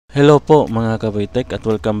Hello po mga kabaytek at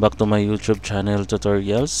welcome back to my YouTube channel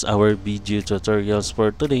tutorials. Our video tutorials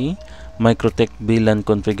for today, Mikrotik VLAN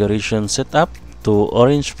configuration setup to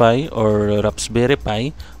Orange Pi or Raspberry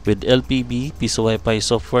Pi with LBP, Piso WiFi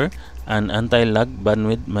software and anti-lag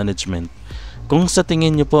bandwidth management. Kung sa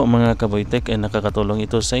tingin nyo po mga kabaytek ay nakakatulong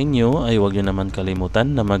ito sa inyo, ay huwag nyo naman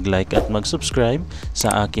kalimutan na mag-like at mag-subscribe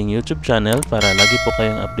sa aking YouTube channel para lagi po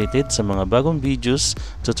kayong updated sa mga bagong videos,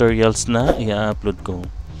 tutorials na i-upload ko.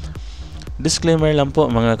 Disclaimer lang po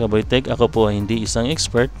mga kaboytek, ako po ay hindi isang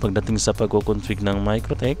expert pagdating sa pagkukonfig ng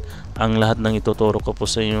Mikrotik. Ang lahat ng ituturo ko po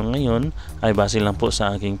sa inyo ngayon ay base lang po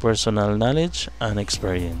sa aking personal knowledge and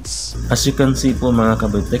experience. As you can see po mga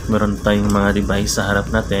kaboytek, meron tayong mga device sa harap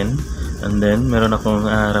natin. And then meron akong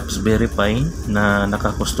Raspberry Pi na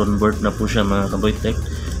naka-custom board na po siya mga kaboytek.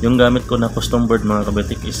 Yung gamit ko na custom board mga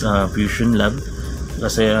kaboytek is Fusion Lab.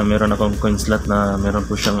 Kasi meron akong coin slot na meron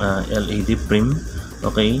po siyang LED frame.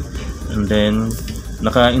 Okay, and then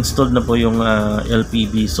naka-install na po yung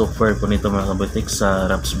LPB software po nito mga kaboytek sa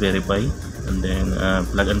Raspberry Pi. And then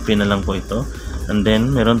plug and play na lang po ito. And then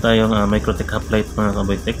meron tayong Mikrotik half-light mga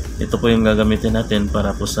kaboytek. Ito po yung gagamitin natin para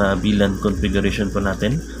po sa VLAN configuration po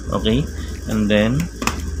natin. Okay, and then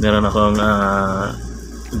meron akong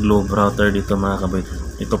globe router dito mga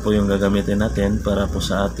kaboytek. Ito po yung gagamitin natin para po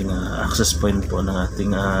sa ating access point po ng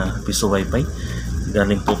ating Piso WiFi.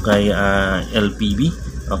 Galing po kay LPB.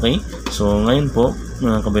 Okay, so ngayon po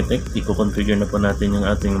mga kaboytek, i-configure na po natin yung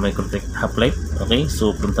ating Mikrotik half-light. Okay,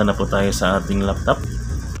 so punta na po tayo sa ating laptop.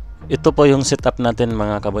 Ito po yung setup natin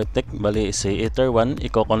mga kaboytek. Bali si Ether 1,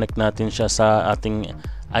 i-connect natin siya sa ating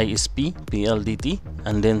ISP PLDT,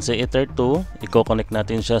 and then si Ether 2, i-connect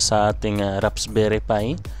natin siya sa ating Raspberry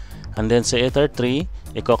Pi, and then si Ether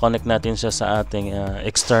 3, i-connect natin siya sa ating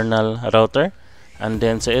external router, and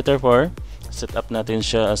then si Ether 4, set up natin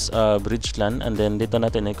siya as bridge LAN, and then dito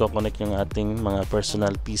natin i-connect yung ating mga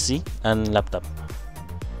personal PC and laptop.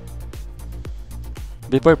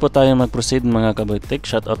 Before po tayo mag-proceed mga kaboytek,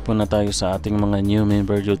 shoutout po na tayo sa ating mga new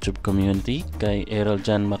member YouTube community kay Errol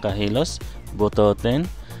Jan Macahilos, Boto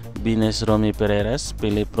 10, Bines Romy Pereras,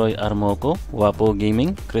 Philip Roy Armoco, Wapo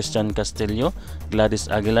Gaming, Christian Castillo,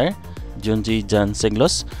 Gladys Aguilar, Junji Jan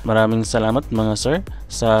Seglos. Maraming salamat mga sir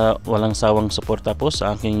sa walang sawang suporta po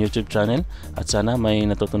sa aking YouTube channel, at sana may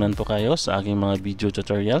natutunan po kayo sa aking mga video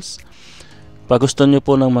tutorials. Pag gusto nyo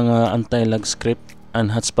po ng mga anti-lag script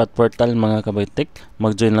and hotspot portal mga kaboytek,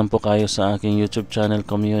 mag-join lang po kayo sa aking YouTube channel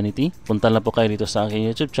community. Punta lang po kayo dito sa aking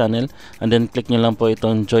YouTube channel and then click nyo lang po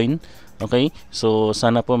itong join. Okay, so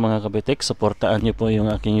sana po mga kaboytek, supportaan nyo po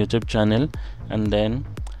yung aking YouTube channel, and then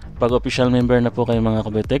pag official member na po kayo mga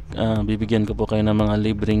kaboytek, bibigyan ko po kayo ng mga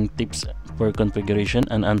libreng tips for configuration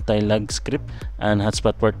and anti-lag script and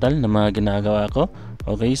hotspot portal na mga ginagawa ko.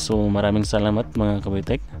 Okay, so maraming salamat mga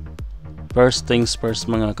kaboytek. First things first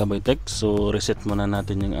mga kaboytek, so reset muna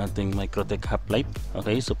natin yung ating Mikrotik half-light.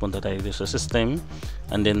 Okay, so punta tayo dito sa system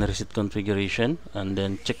and then reset configuration, and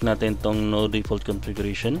then check natin tong no default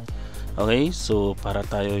configuration. Okay, so para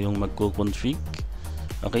tayo yung magko-config.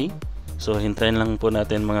 Okay, so hintayin lang po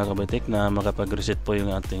natin mga kaboytek na makapag-reset po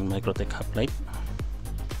yung ating Mikrotik half-light.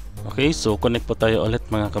 Okay, so connect po tayo ulit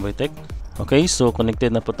mga kaboytek. Okay, so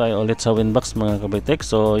connected na po tayo ulit sa Winbox mga kaboytek.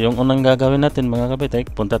 So yung unang gagawin natin mga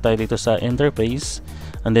kaboytek, punta tayo dito sa interface,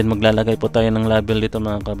 and then maglalagay po tayo ng label dito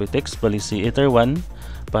mga kaboytek. Bali si Ether 1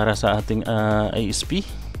 para sa ating ISP.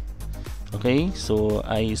 Okay, so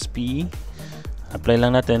ISP, apply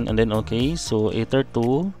lang natin, and then okay, so Ether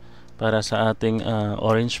 2 para sa ating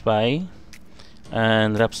Orange Pi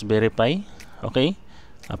and Raspberry Pi. Okay,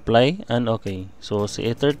 apply and okay. So si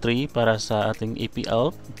Ether 3 para sa ating EP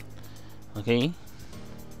out. Okay,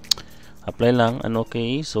 apply lang and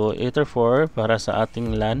okay. So Ether 4 para sa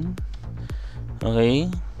ating LAN. Okay,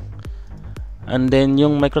 and then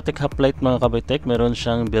yung Mikrotik half-light mga kaboytek, meron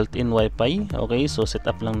siyang built-in Wi-Fi. Okay, so set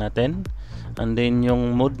up lang natin, and then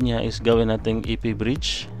yung mode niya is gawin nating EP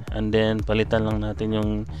bridge, and then palitan lang natin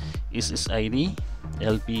yung SSID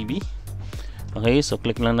LPB. Okay, so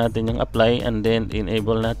click lang natin yung apply and then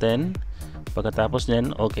enable natin. Pagkatapos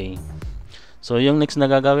nyan, okay. So yung next na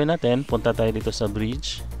gagawin natin, punta tayo dito sa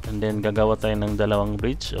bridge, and then gagawa tayo ng dalawang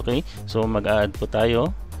bridge. Okay, so mag-add po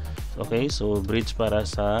tayo. Okay, so bridge para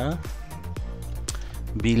sa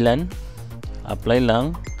VLAN, apply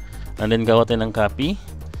lang, and then gawa tayo ng copy.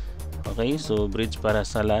 Okay, so bridge para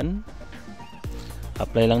sa LAN,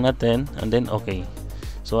 apply lang natin, and then okay.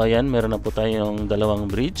 So ayan, meron na po tayong dalawang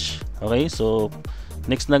bridge. Okay, so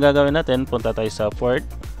next na gagawin natin, punta tayo sa port.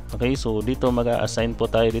 Okay, so dito mag-a-assign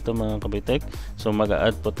po tayo dito mga kaboytek. So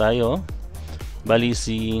mag-a-add po tayo. Bali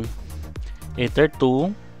si Ether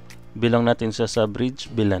 2 belong natin siya sa bridge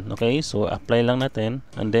VLAN. Okay, so apply lang natin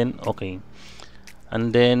and then okay.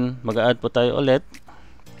 And then mag-a-add po tayo ulit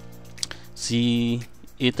si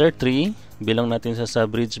Ether 3, belong natin siya sa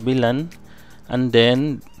bridge VLAN, and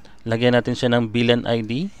then lagyan natin siya ng VLAN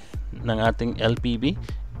ID ng ating LPB.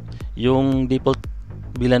 Yung default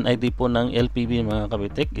VLAN ID po ng LPB mga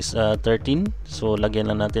kabitek is 13, so lagyan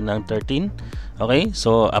lang natin ng 13. Okay,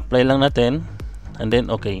 so apply lang natin and then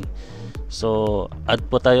okay. So add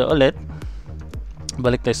po tayo ulit,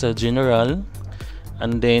 balik tayo sa general,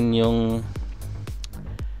 and then yung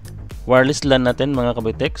wireless LAN natin mga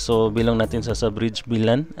kabitek, so belong natin sa bridge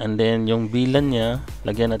VLAN, and then yung VLAN nya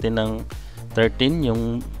lagyan natin ng 13,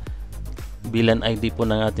 yung VLAN ID po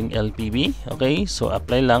ng ating LPB. Okay, so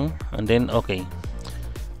apply lang and then okay.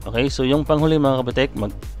 Okay, so yung panghuli mga kabitek,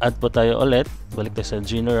 mag-add po tayo ulit, balik tayo sa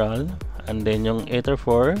general, and then yung Ether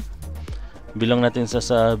 4 belong natin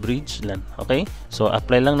sa bridge LAN. Okay, so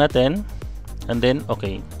apply lang natin and then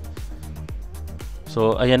okay.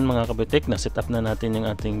 So ayan mga kabitek, na set up na natin yung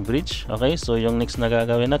ating bridge. Okay, so yung next na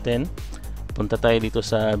gagawin natin, punta tayo dito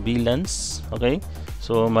sa VLANs. Okay,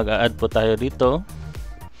 so mag-a-add po tayo dito.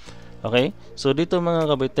 Okay, so dito mga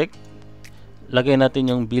kabitek, lagay natin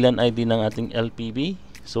yung VLAN ID ng ating LPB,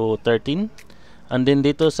 so 13, and then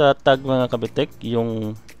dito sa tag mga kabitek,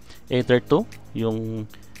 yung Ether 2, yung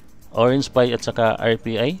Orange Pi at saka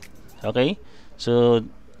RPI. Okay, so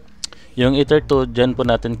yung Ether 2, dyan po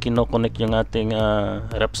natin kinoconnect yung ating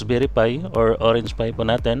Raspberry Pi or Orange Pi po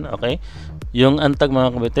natin. Okay, yung antag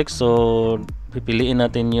mga kabitek, so pipiliin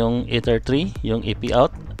natin yung Ether 3, yung EP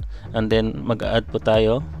out, and then mag-add po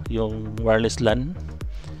tayo yung wireless LAN.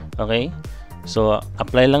 Okay, so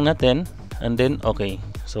apply lang natin and then okay.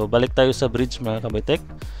 So balik tayo sa bridge mga kabitek.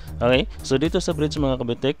 Okay, so dito sa bridge mga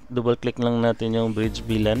kabitek, double click lang natin yung bridge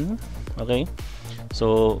VLAN. Okay,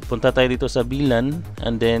 so punta tayo dito sa VLAN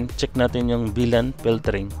and then check natin yung VLAN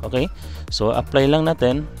filtering. Okay, so apply lang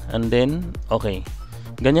natin and then okay.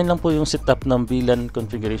 Ganyan lang po yung setup ng VLAN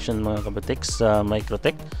configuration mga kabitek sa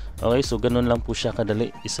Mikrotik. Okay, so ganun lang po siya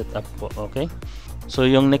kadali i-set up po. Okay, so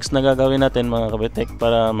yung next na gagawin natin mga kabitek,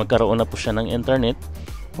 para magkaroon na po siya ng internet,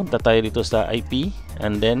 punta tayo dito sa IP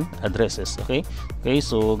and then addresses. Okay, okay,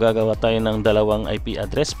 so gagawa tayo ng dalawang IP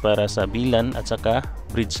address para sa VLAN at saka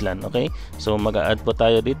bridge LAN. Okay, so mag-a-add po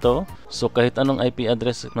tayo dito. So kahit anong IP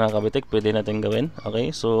address mga kabitek pwede natin gawin.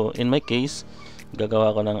 Okay, so in my case,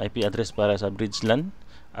 gagawa ko ng IP address para sa bridge LAN,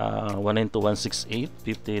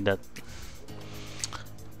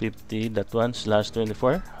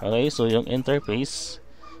 192.168.50.1/24. Okay, so yung interface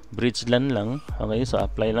bridge LAN lang. Okay, so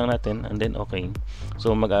apply lang natin and then okay.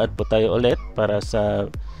 So mag-add po tayo ulit para sa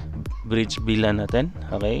bridge VLAN natin.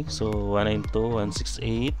 Okay, so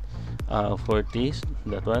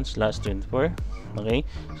 192.168.40.1/24. Okay,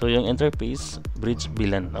 so yung interface bridge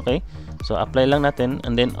VLAN. Okay, so apply lang natin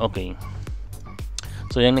and then okay.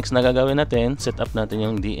 So yung next na gagawin natin, set up natin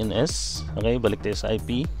yung DNS. Okay, balik tayo sa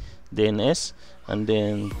IP, DNS, and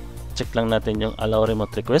then check lang natin yung allow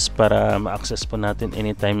remote request para ma-access po natin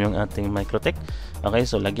anytime yung ating Mikrotik. Okay,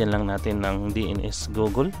 so lagyan lang natin ng DNS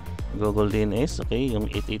Google DNS. Okay,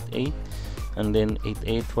 yung 888 and then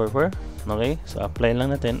 8844. Okay, so apply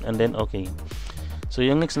lang natin and then okay. So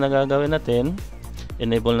yung next na gagawin natin,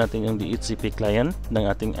 enable natin yung DHCP client ng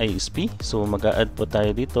ating ISP. So mag-a-add po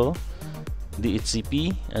tayo dito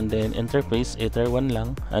DHCP and then interface Ether 1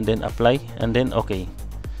 lang and then apply and then okay.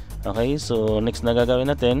 Okay, so next na gagawin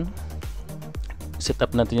natin, set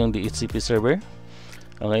up natin yung DHCP server.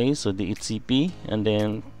 Okay, so DHCP and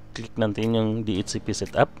then click natin yung DHCP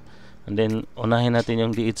setup and then unahin natin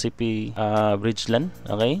yung DHCP bridge LAN.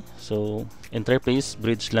 Okay, so interface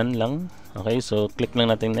bridge LAN lang. Okay, so click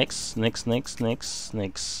lang natin next.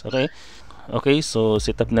 Okay, okay, so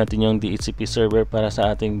set up natin yung DHCP server para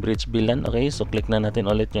sa ating bridge VLAN. Okay, so click na natin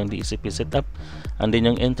ulit yung DHCP setup and then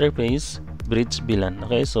yung interface bridge VLAN.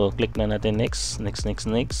 Okay, so click na natin next.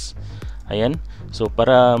 Ayan, so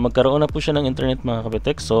para magkaroon na po siya ng internet mga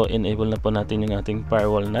kabitek, so enable na po natin yung ating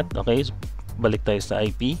firewall NAT. Okay, so balik tayo sa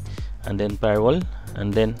IP and then firewall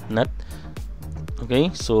and then NAT. Okay,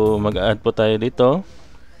 so mag-add po tayo dito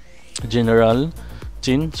general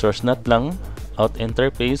chin source NAT lang, out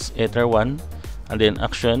interface Ether 1 and then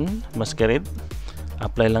action masquerade,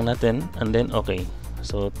 apply lang natin and then okay.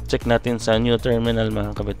 So check natin sa new terminal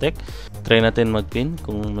mga kabitek, try natin mag-pin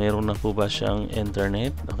kung mayroon na po ba siyang internet.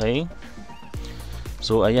 Okay,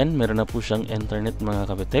 so ayan, meron na po siyang internet mga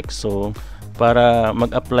kabitek. So para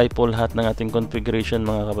mag-apply po lahat ng ating configuration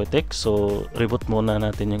mga kabitek, so reboot muna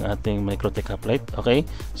natin yung ating Mikrotik Hoplite. Okay,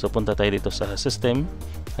 so punta tayo dito sa system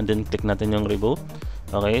and then click natin yung reboot.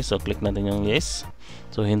 Okay, so click natin yung yes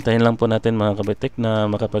So hintayin lang po natin mga kabitek na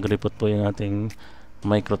makapag-reboot po yung ating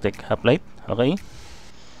Mikrotik hoplite. Okay?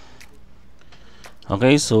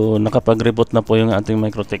 Okay, so nakapag-reboot na po yung ating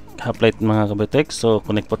Mikrotik hoplite mga kabitek. So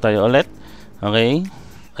connect po tayo ulit. Okay?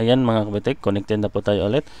 Ayan mga kabitek, connected na po tayo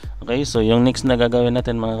ulit. Okay, so yung next na gagawin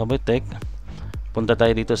natin mga kabitek, punta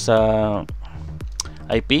tayo dito sa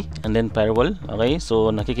IP and then firewall. Okay, so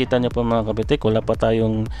nakikita nyo po mga kabitek, wala pa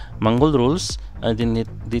tayong mangle rules. And then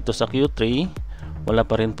dito sa Q3, wala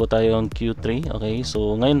pa rin po tayong Q3. Okay,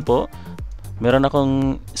 so ngayon po, meron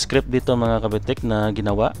akong script dito mga kabitek na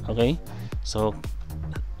ginawa. Okay, so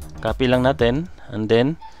copy lang natin and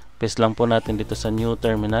then paste lang po natin dito sa new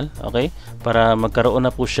terminal. Okay, para magkaroon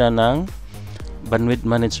na po siya ng bandwidth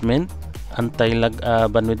management, anti-lag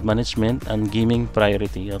bandwidth management and gaming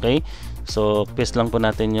priority. Okay, so paste lang po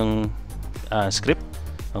natin yung script.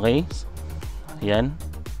 Okay, yan.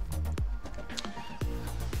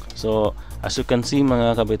 So as you can see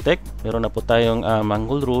mga kabitek, meron na po tayong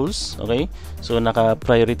mangle rules. Okay, so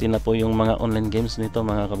naka-priority na po yung mga online games nito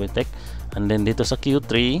mga kabitek. And then dito sa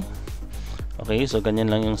Q3, okay, so ganyan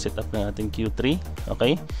lang yung setup ng ating Q3.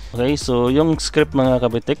 Okay, okay, so yung script mga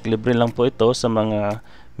kabitek, libre lang po ito sa mga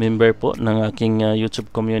member po ng aking YouTube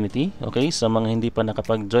community. Okay, sa mga hindi pa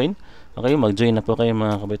nakapag-join, okay, mag-join na po kayo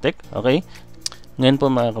mga kabitek. Okay, ngayon po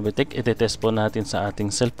mga kabitek, iti-test po natin sa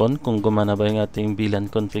ating cellphone kung gumana ba yung ating VLAN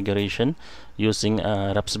configuration using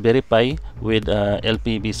Raspberry Pi with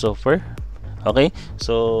LBP software. Okay,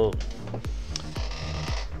 so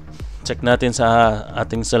check natin sa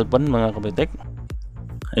ating cellphone mga kabitek.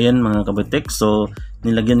 Ayan mga kabitek, so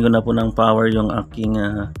nilagyan ko na po ng power yung aking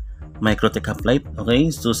Mikrotik hoplite. Okay,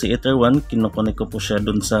 so si Ether 1 kinokonek ko po siya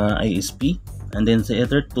dun sa ISP, and then si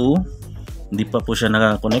Ether 2 hindi pa po siya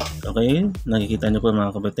nakakonect. Okay, nakikita nyo po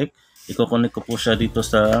mga kabitek, i-connect ko po siya dito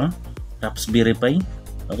sa Raspberry Pi.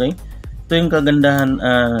 Okay, ito yung kagandahan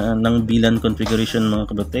ng VLAN configuration mga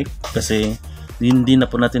kabitek, kasi hindi na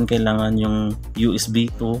po natin kailangan yung USB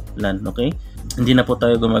to LAN. Okay, hindi na po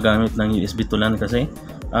tayo gumagamit ng USB to LAN kasi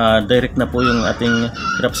direct na po yung ating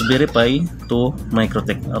Raspberry Pi to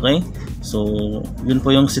Mikrotik. Okay, so yun po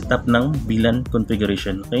yung setup ng VLAN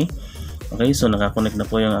configuration. Okay, okay, so nakakonect na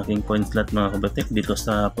po yung aking coin slot mga kabitek dito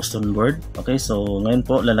sa custom board. Okay, so ngayon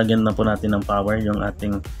po lalagyan na po natin ng power yung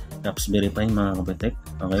ating Raspberry Pi mga kabitek.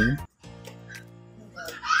 Okay,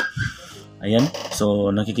 ayan, so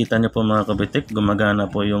nakikita nyo po mga kabitek, gumagana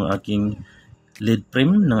po yung aking lead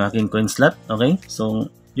frame ng aking coin slot. Okay, so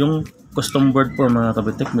yung custom board po mga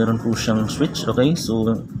kabitek, meron po siyang switch. Okay, so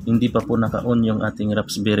hindi pa po naka-on yung ating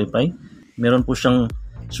Raspberry Pi. Meron po siyang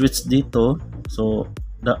switch dito, so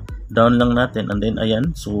down lang natin, and then ayan,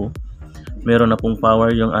 so meron na pong power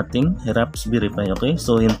yung ating Raspberry Pi. Okay,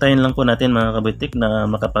 so hintayin lang po natin mga kabitek na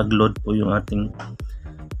makapag-load po yung ating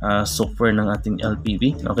software ng ating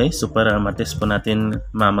LBP. Okay, so para matest po natin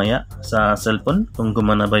mamaya sa cellphone kung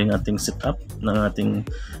gumana ba yung ating setup ng ating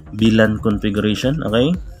VLAN configuration. Okay,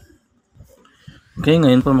 okay,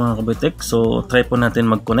 ngayon po mga kabitek, so try po natin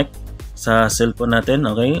mag-connect sa cellphone natin.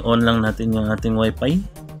 Okay, on lang natin yung ating WiFi.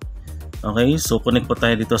 Okay, so connect po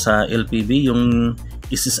tayo dito sa LPB, yung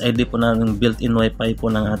SSID po ng built-in WiFi po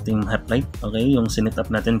ng ating hoplite. Okay, yung sinetup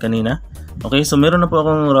natin kanina. Okay, so meron na po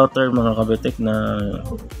akong router mga kabitek na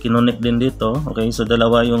kinonect din dito. Okay, so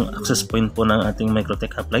dalawa yung access point po ng ating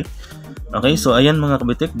Mikrotik hoplite. Okay, so ayan mga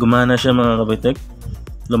kabitek, gumana siya mga kabitek.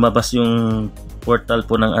 Lumabas yung portal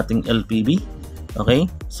po ng ating LPB. Okay,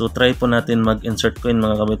 so try po natin mag-insert coin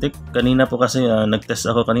mga kabitek. Kanina po kasi nag-test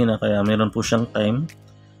ako kanina kaya meron po siyang time.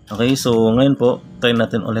 Okay, so ngayon po try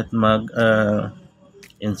natin ulit mag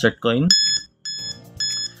insert coin.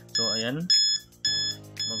 So ayan,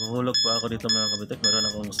 maghuhulog po ako dito mga kabitek. Meron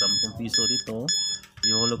akong 10 piso dito,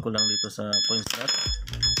 ihulog ko lang dito sa coin slot.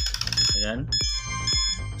 Ayan,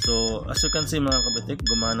 so as you can see mga kabitek,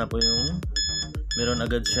 gumana po yung, meron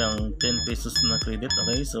agad siyang 10 pesos na credit.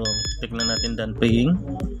 Okay, so tignan natin done paying.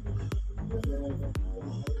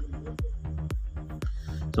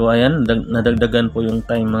 So ayan, nadagdagan po yung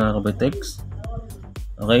time mga kabitek.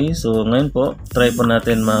 Okay, so ngayon po try po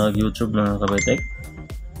natin mag YouTube mga kabitek.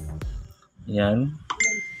 Ayan,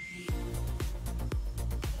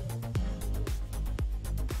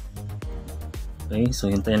 okay, so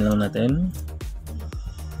hintayin lang natin.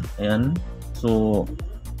 Ayan, so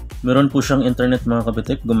meron po siyang internet mga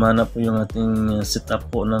kabitek, gumana po yung ating setup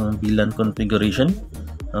po ng VLAN configuration.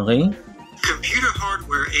 Okay, computer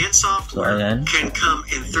hardware and software can come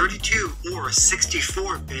in 32 or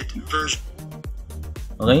 64-bit version.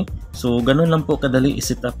 Okay, so ganun lang po kadali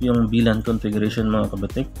i-set up yung VLAN configuration mga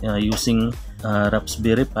kabitek using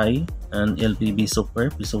Raspberry Pi and LBP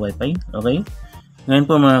software, Piso Wi-Fi. Okay, Ngayon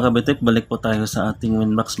po mga kabitek, balik po tayo sa ating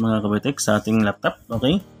Winbox mga kabitek, sa ating laptop.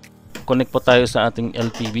 Okay? Connect po tayo sa ating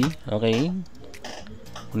LPB. Okay?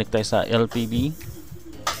 Connect tayo sa LPB.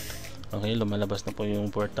 Okay, lumalabas na po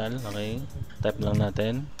yung portal. Okay? Type lang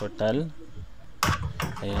natin, portal.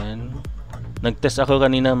 Ayan. Nag-test ako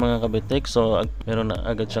kanina mga kabitek, so meron na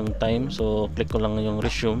agad siyang time. So click ko lang yung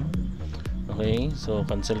resume. Okay, so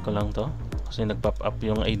cancel ko lang to kasi nag-pop up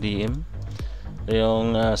yung ADM,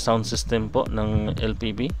 yung sound system po ng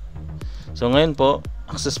LPB. So ngayon po,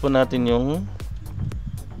 access po natin yung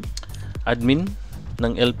admin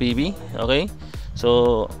ng LPB. Okay,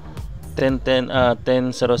 so 10.0.0.1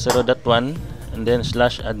 and then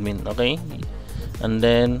 /admin. Okay, and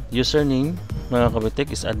then username mga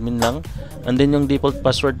kabitek is admin lang, and then yung default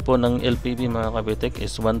password po ng LPB mga kabitek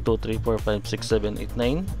is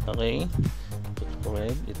 123456789. Okay,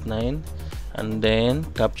 489, and then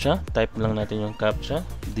captcha, type lang natin yung captcha,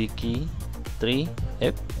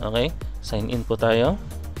 dkey3f. Okay, sign in po tayo.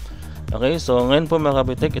 Okay, so ngayon po mga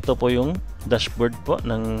kabitek, ito po yung dashboard po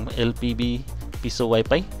ng LPB Piso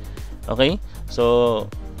WiFi. Okay, so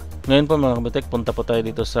ngayon po mga kabitek, punta po tayo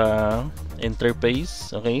dito sa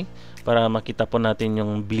interface. Okay, para makita po natin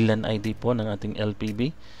yung VLAN ID po ng ating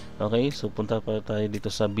LPB. Okay, so punta po tayo dito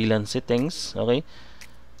sa VLAN settings. Okay,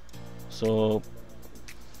 so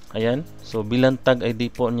ayan, so VLAN tag ID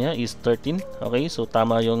po niya is 13. Okay, so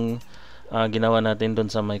tama yung ginawa natin doon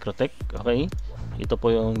sa Mikrotik. Okay, ito po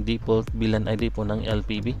yung default VLAN ID po ng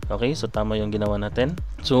LPB. Okay, so tama yung ginawa natin.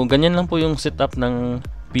 So ganyan lang po yung setup ng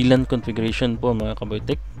VLAN configuration po mga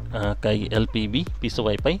kaboytek kay LPB Piso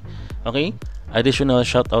WiFi. Okay, additional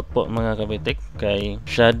shoutout po mga kaboytek kay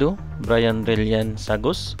Shadow, Brian Relian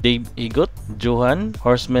Sagos, Dave Igot, Johan,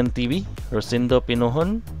 Horseman TV, Rosindo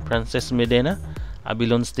Pinohon, Frances Medena,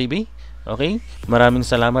 Abilons TV. Okay, maraming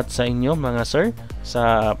salamat sa inyo mga sir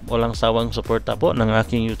sa walang sawang suporta po ng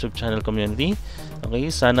aking YouTube channel community.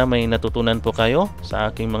 Okay, sana may natutunan po kayo sa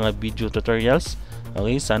aking mga video tutorials.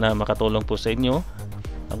 Okay, sana makatulong po sa inyo.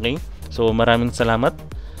 Okay, so maraming salamat,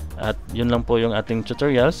 at yun lang po yung ating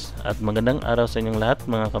tutorials, at magandang araw sa inyong lahat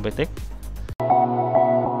mga kabitek.